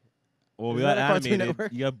 okay. Well, Is we got that a Cartoon animated.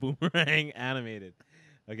 Network? You got Boomerang animated.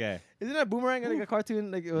 Okay. Isn't that Boomerang like a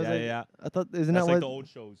cartoon? Like it was like Yeah. I thought isn't That's that like what? the old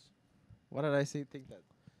shows. What did I say? Think that.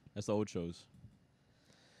 That's the old shows.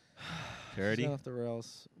 It's Ready? off the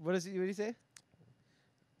rails. What is he? What did he say?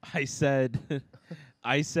 I said,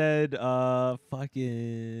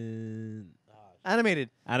 fucking Animated.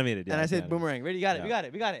 animated. Yeah, And I it's said animated. Boomerang. Ready? You got it. Yeah. We got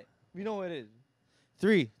it. We got it. We know what it is.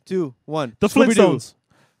 3, 2, 1. The Scooby-Doo. Flintstones.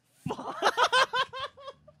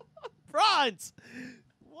 Bronze.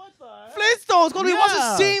 What the? Heck? Flintstones. Go to watch the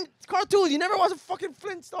Yeah. same cartoon. You never watch the fucking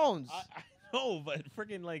Flintstones. I know, but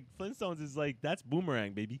freaking like Flintstones is like that's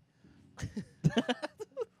Boomerang, baby.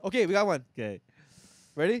 Okay, we got one. Okay.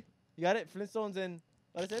 Ready? You got it. Flintstones and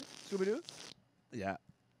what I said? Scooby Doo. Yeah.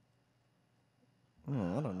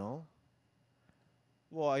 Oh, I don't know.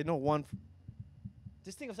 Well, I know one.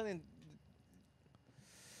 Just think of something.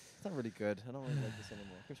 It's not really good. I don't really like this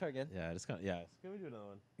anymore. Can we try again? Yeah. It's kind of yeah. Can we do another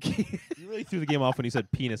one? You really threw the game off when you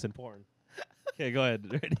said penis and porn. Okay, go ahead.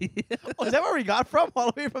 Ready? Oh, is that where we got from?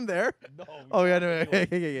 All the way from there? No. Oh, yeah, no,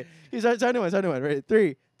 okay. Start a new one. Ready?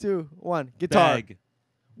 3, 2, 1. Guitar. Bag.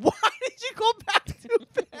 Why did you go back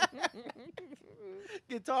to bag?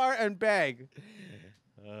 Guitar and bag.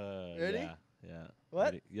 Ready? Yeah. Yeah. What?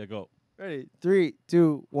 Ready? Yeah. Go. Ready? 3,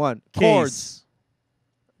 2, 1. Case. Chords.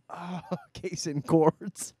 Oh, case and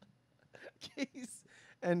chords. Case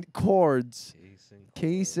and chords.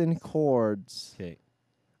 Case and chords. Okay.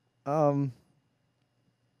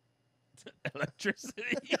 electricity.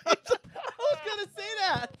 I was gonna say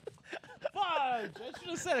that. Fudge! I should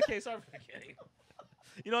have said. Okay, sorry for forgetting.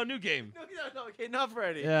 New game. No, okay, not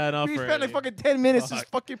Freddy. Yeah, not we Freddy. spent like fucking 10 minutes Fuck.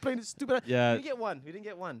 just fucking playing this stupid. Yeah. We didn't get one. We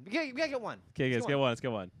gotta get one. Okay, let's get one. Let's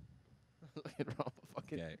get one. Look at Rob,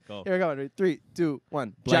 fucking. Okay, go. Here we go. Ready? 3, 2,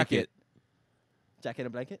 1. Blanket. Jacket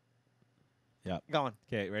and blanket. Yeah. Go on.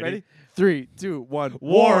 Okay, Ready? 3, 2, 1.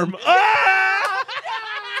 Warm. Ah!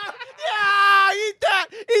 Yeah!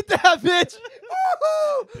 Eat that, bitch!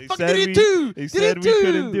 Woohoo! They Fucking said did we, it too! They Did said it we too!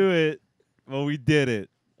 couldn't do it. Well, we did it.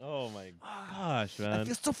 Oh my gosh, man. That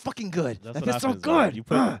feels so fucking good. That's That what feels so happens,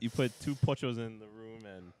 man. good. You put two pochos in the room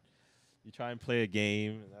and you try and play a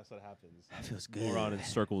game, and that's what happens. That feels Go good. around in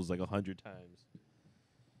circles like 100 times.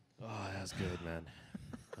 Oh, that's good, man.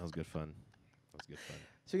 That was good fun. That was good fun.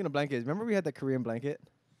 Speaking of blankets, remember we had the Korean blanket?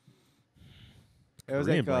 It was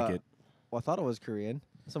Korean like blanket. Well, I thought it was Korean.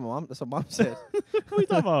 That's what mom said. What are you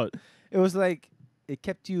talking about? It was like it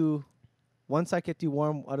kept you. One side kept you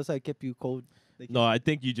warm, other side kept you cold. No, I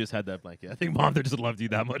think you just had that blanket. I think mom just loved you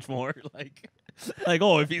that much more. Like,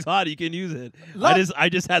 oh, if he's hot, he can use it. I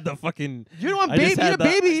just had the fucking. You know what, I just baby? had You're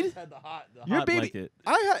I baby. just had the hot Your baby. blanket.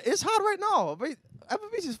 It's hot right now. But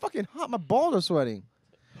Applebee's is fucking hot. My balls are sweating.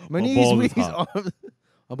 My My knees, balls is weak, hot. arms.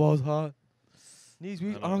 My balls hot. Knees, I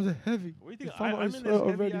weak, don't know. arms are heavy. What do you think? If I'm I'm in sweat this heavy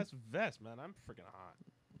already. ass vest, man. I'm freaking hot.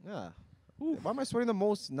 Yeah. Why am I sweating the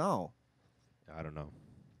most now? I don't know.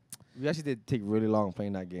 We actually did take really long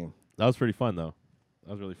playing that game. That was pretty fun, though.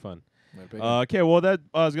 That was really fun. My Okay, well, that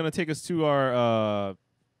is going to take us to our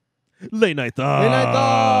late night thoughts. Late night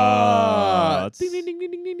thoughts. Ding, ding, ding,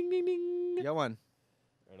 ding, ding, ding, ding, ding. Yeah, one.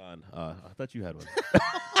 Right on. I thought you had one.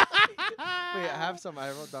 Wait, I have some. I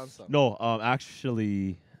wrote down some. No,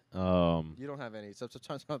 actually. You don't have any. So I'm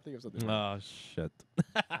trying to think of something. Oh, shit.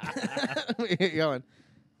 You got one.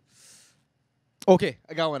 Okay,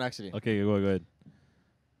 I got one actually. Okay, go ahead.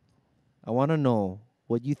 I want to know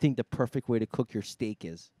what you think the perfect way to cook your steak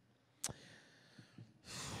is.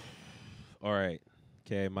 All right.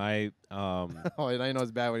 Okay, my Oh, now you know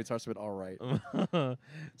it's bad when he starts with all right.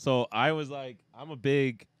 So I was like,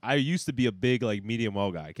 I used to be a big like medium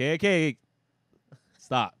well guy. Okay.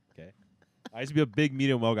 Stop. Okay. I used to be a big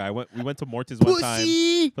medium well guy. We went to Morton's one time.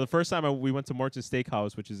 Pussy! For the first time, we went to Morton's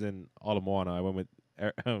Steakhouse, which is in Ala Moana. I went with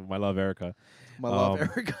my love Erica. My love,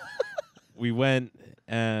 Erica. We went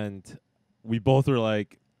and we both were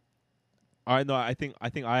like, all right, no, I think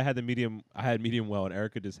I had medium well, and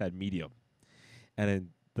Erica just had medium. And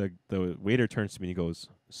then the waiter turns to me and he goes,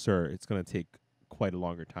 "Sir, it's gonna take quite a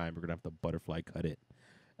longer time. We're gonna have to butterfly cut it."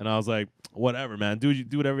 And I was like, "Whatever, man. Do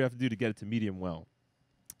whatever you have to do to get it to medium well."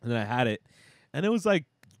 And then I had it, and it was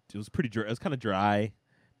pretty dry. It was kind of dry,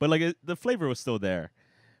 but like the flavor was still there.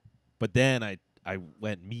 But then I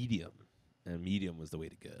went medium, and medium was the way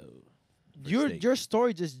to go. Your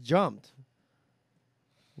story just jumped.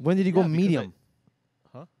 When did you go because medium?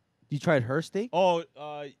 Huh? You tried her steak? Oh,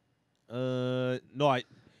 no, I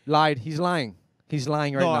Lied. He's lying. He's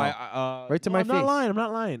lying right no, now. Right to no, my I'm not face. lying. I'm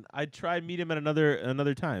not lying. I tried medium at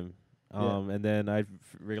another time, Yeah. and then I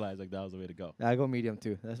realized like that was the way to go. I go medium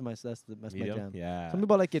too. That's my Medium, jam. yeah. Some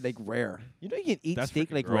people like it like rare. You know you can eat That's steak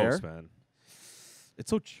freaking like gross, rare. man. It's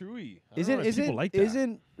so chewy. I don't Isn't know if people like that.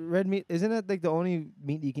 isn't red meat? Isn't it like the only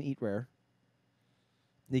meat you can eat rare?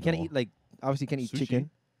 You can't No. eat like obviously you can't eat Sushi? chicken.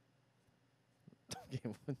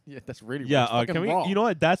 Yeah, that's really Yeah, wrong. It's can fucking we? wrong. You know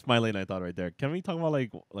what? That's my late night thought right there. Can we talk about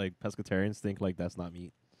like pescatarians think like that's not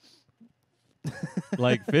meat?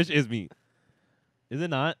 Like fish is meat, is it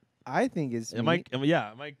not? I think it's Am meat. I?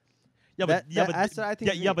 Yeah, am I? Yeah, That- but yeah, that- but that's what I think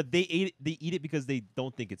yeah, is yeah, meat. but they eat it because they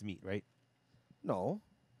don't think it's meat, right? No,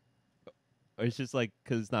 Or it's just like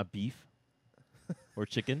because it's not beef or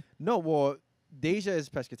chicken. no. Well, Deja is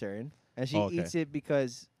pescatarian, and she Oh, okay. eats it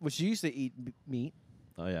because she used to eat meat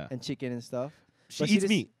Oh yeah, and chicken and stuff. she but eats just-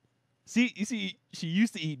 meat. See, you see, she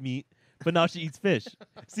used to eat meat, but now she eats fish.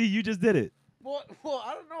 See, you just did it. Well,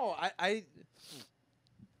 I don't know.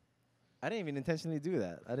 I didn't even intentionally do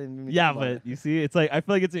that. I didn't. Even Yeah, think about but it. you see, it's like I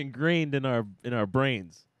feel like it's ingrained in our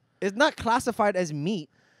brains. It's not classified as meat.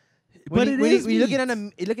 But it is When you're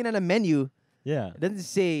looking meat. looking at a menu, Yeah. it doesn't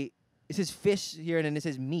say it says fish here and then it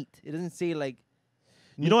says meat. It doesn't say like.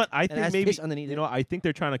 You know what? I and it think has maybe fish underneath you it. know. I think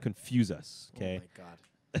they're trying to confuse us. Oh Okay. my god!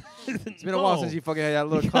 It's been a while since you fucking had that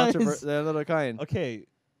little Guys. that little kind. Okay.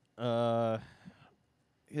 A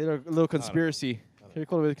little conspiracy. Here,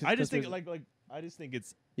 call it I just think conspiracy. I just think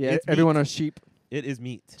it's yeah, it's everyone meat. are sheep. It is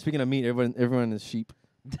meat. Speaking of meat, everyone is sheep.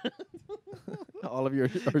 All of you are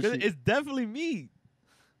 'Cause sheep. it's definitely meat.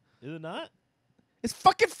 Is it not? It's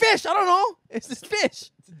fucking fish. I don't know. It's just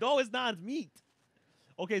fish. No, it's not. It's meat.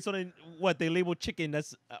 Okay, so then what? They label chicken.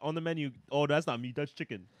 That's on the menu. Oh, that's not meat. That's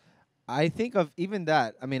chicken. I think of even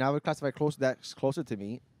that. I mean, I would classify that's closer to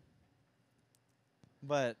meat.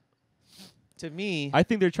 But to me, I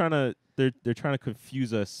think they're trying to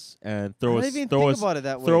confuse us and I don't even think about it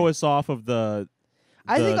that way. throw us off of the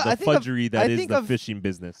fudgery that is the fishing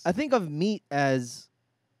business. I think of meat as,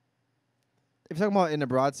 if you're talking about in a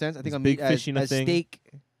broad sense, I think Is of big meat fishing a as thing? steak,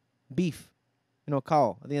 beef,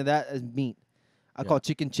 cow. I think of that as meat. I call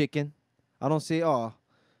chicken. I don't say, oh,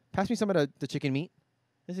 pass me some of the chicken meat.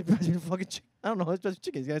 I say, pass me the fucking chicken. I don't know. It's just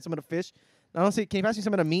chicken. You got some of the fish. I don't say, can you pass me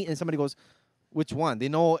some of the meat? And somebody goes, which one? They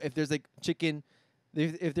know if there's like chicken,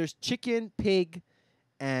 if there's chicken, pig,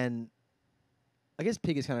 and I guess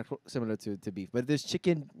pig is kind of similar to beef. But if there's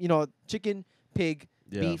chicken, chicken, pig,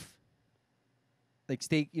 beef, like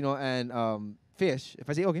steak, and fish. If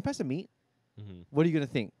I say, okay, pass the meat, what are you going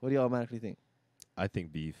to think? What do you automatically think? I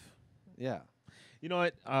think beef. Yeah. You know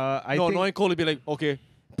what? I no, think knowing Coley be like, okay,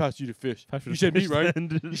 pass you the fish. you said meat, right?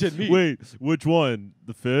 You said meat. Wait, which one?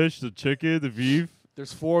 The fish, the chicken, the beef?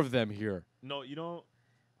 There's 4 of them here. No,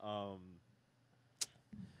 oh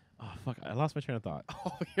fuck! I lost my train of thought.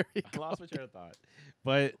 Oh, here you I lost my train of thought.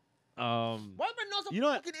 But why is my nose so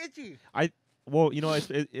fucking itchy?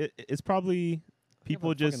 it's probably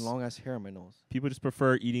people just long ass hair on my nose. people just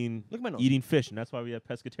prefer eating Look at my nose. eating fish, and that's why we have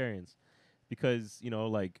pescatarians, because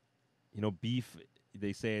beef.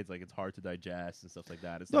 They say it's hard to digest and stuff like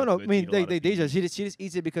that. It's No. not I good to mean, eat a lot of Deja, beef. she just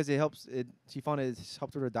eats it because it helps. She found it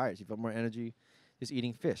helped with her diet. She felt more energy just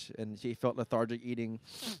eating fish, and she felt lethargic eating.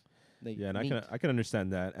 Yeah, and meat. I can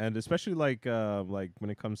understand that, and especially like when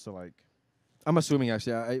it comes to like I'm assuming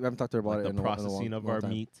actually. I haven't talked to her about like it. the in a processing of long our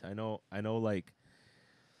time. meat. I know like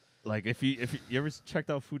if you ever checked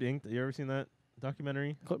out Food Inc. You ever seen that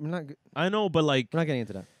documentary? We're not I know, but like we're not getting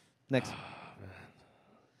into that. Next.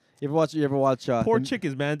 You ever watch poor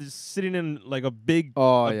chickens, man, just sitting in like a big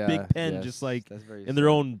big pen, yes, just like that's very in their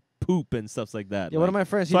sad. own poop and stuff like that. Yeah, one of my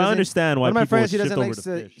friends. So I understand why one of my people friends, shift over to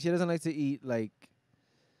fish. she doesn't like to eat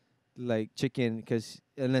like chicken because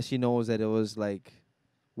unless she knows that it was like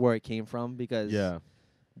where it came from because of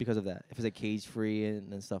that. If it's like cage free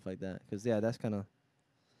and stuff like that, because that's kind of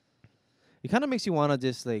it kind of makes you want to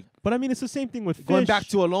just like. But I mean, it's the same thing with going fish. back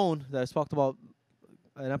to Alone that I talked about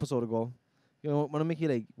an episode ago. Want to make you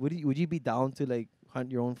like would you be down to like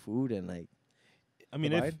hunt your own food and like? I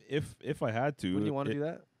mean, if I had to, wouldn't you want to do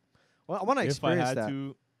that? Well, I want to experience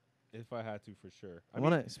that. If I had to, for sure. I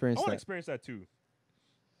want to experience I want to that. experience that too.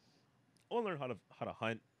 I want to learn how to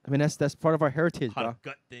hunt. I mean, that's part of our heritage, How bro. to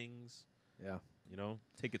gut things. Yeah.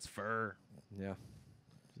 Take its fur. Yeah.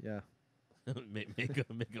 Yeah. make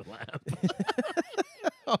a lamp.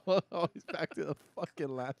 Oh, he's back to the fucking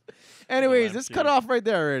laugh. Anyways, lamp let's shit. cut off right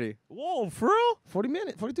there already. Whoa, for real? 42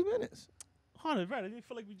 minutes. Hold on, right? I didn't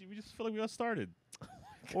feel like we just feel like we got started.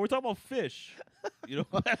 Well, we're talking about fish. No,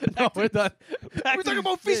 we're done. We're talking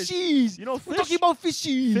about fishies. We're talking about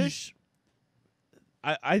fishies. Fish.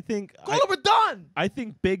 I think We're done. I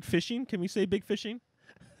think big fishing. Can we say big fishing?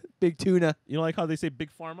 Big tuna. Like how they say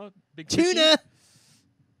big pharma, big Tuna. fishing?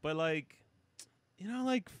 But like,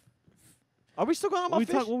 like Are we still going on about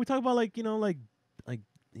fish? when we talk about like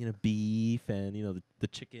beef and the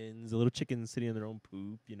chickens, the little chickens sitting in their own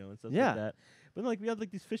poop, and stuff like that. But like we have like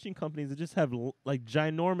these fishing companies that just have like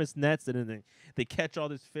ginormous nets, and then they catch all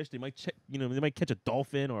this fish. They might they might catch a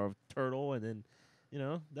dolphin or a turtle, and then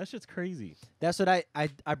that shit's crazy. That's what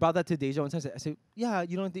I brought that to Deja one time. I said, yeah,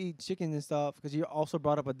 you don't have to eat chicken and stuff because you also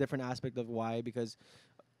brought up a different aspect of why because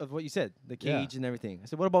of what you said, the cage and everything. I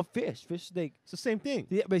said, what about fish? Fish, like It's the same thing.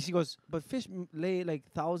 yeah, but she goes, but fish lay like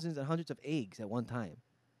thousands and hundreds of eggs at one time.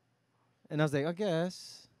 And I was like, I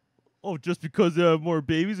guess. Oh, just because they have more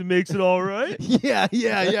babies, it makes it all right? Yeah,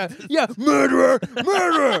 murderer.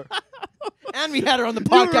 And we had her on the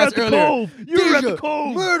podcast earlier. You were at the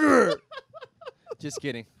cove. Murderer. Just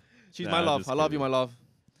kidding. She's Nah, my love. just I love you, kidding. my love.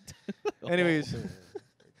 Anyways,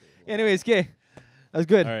 okay. That was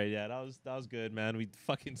good. All right, yeah, that was good, man. We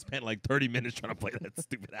fucking spent like 30 minutes trying to play that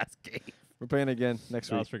stupid ass game. We're playing again next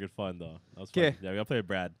That week. was freaking fun, though. That was fun. 'Kay. Yeah, we gotta play with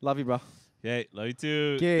Brad. Love you, bro. Okay, love you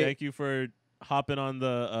too. 'Kay. Thank you for hopping on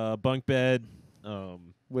the bunk bed.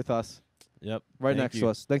 With us. Yep. Right thank next you. to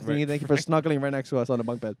us. Thank you for snuggling right next to us on the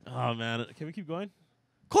bunk bed. Oh man, can we keep going?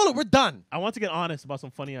 Call it. We're done. I want to get honest about some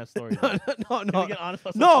funny ass stories. No. Can we get honest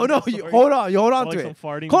about some No. funny ass You stories? hold on. You hold on Like to some it.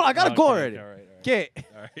 farting. Cole, I gotta Oh, go okay, already. All right. Okay.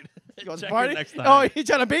 All right. You want some Check it farting? next Oh, time. you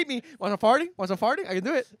trying to bait me? Want some farting? I can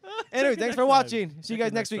do it. Anyway, Check it thanks next for time. watching. See you Check guys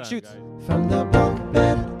it next week. time, Shoots. guys. From the bunk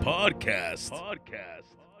bed. Podcast.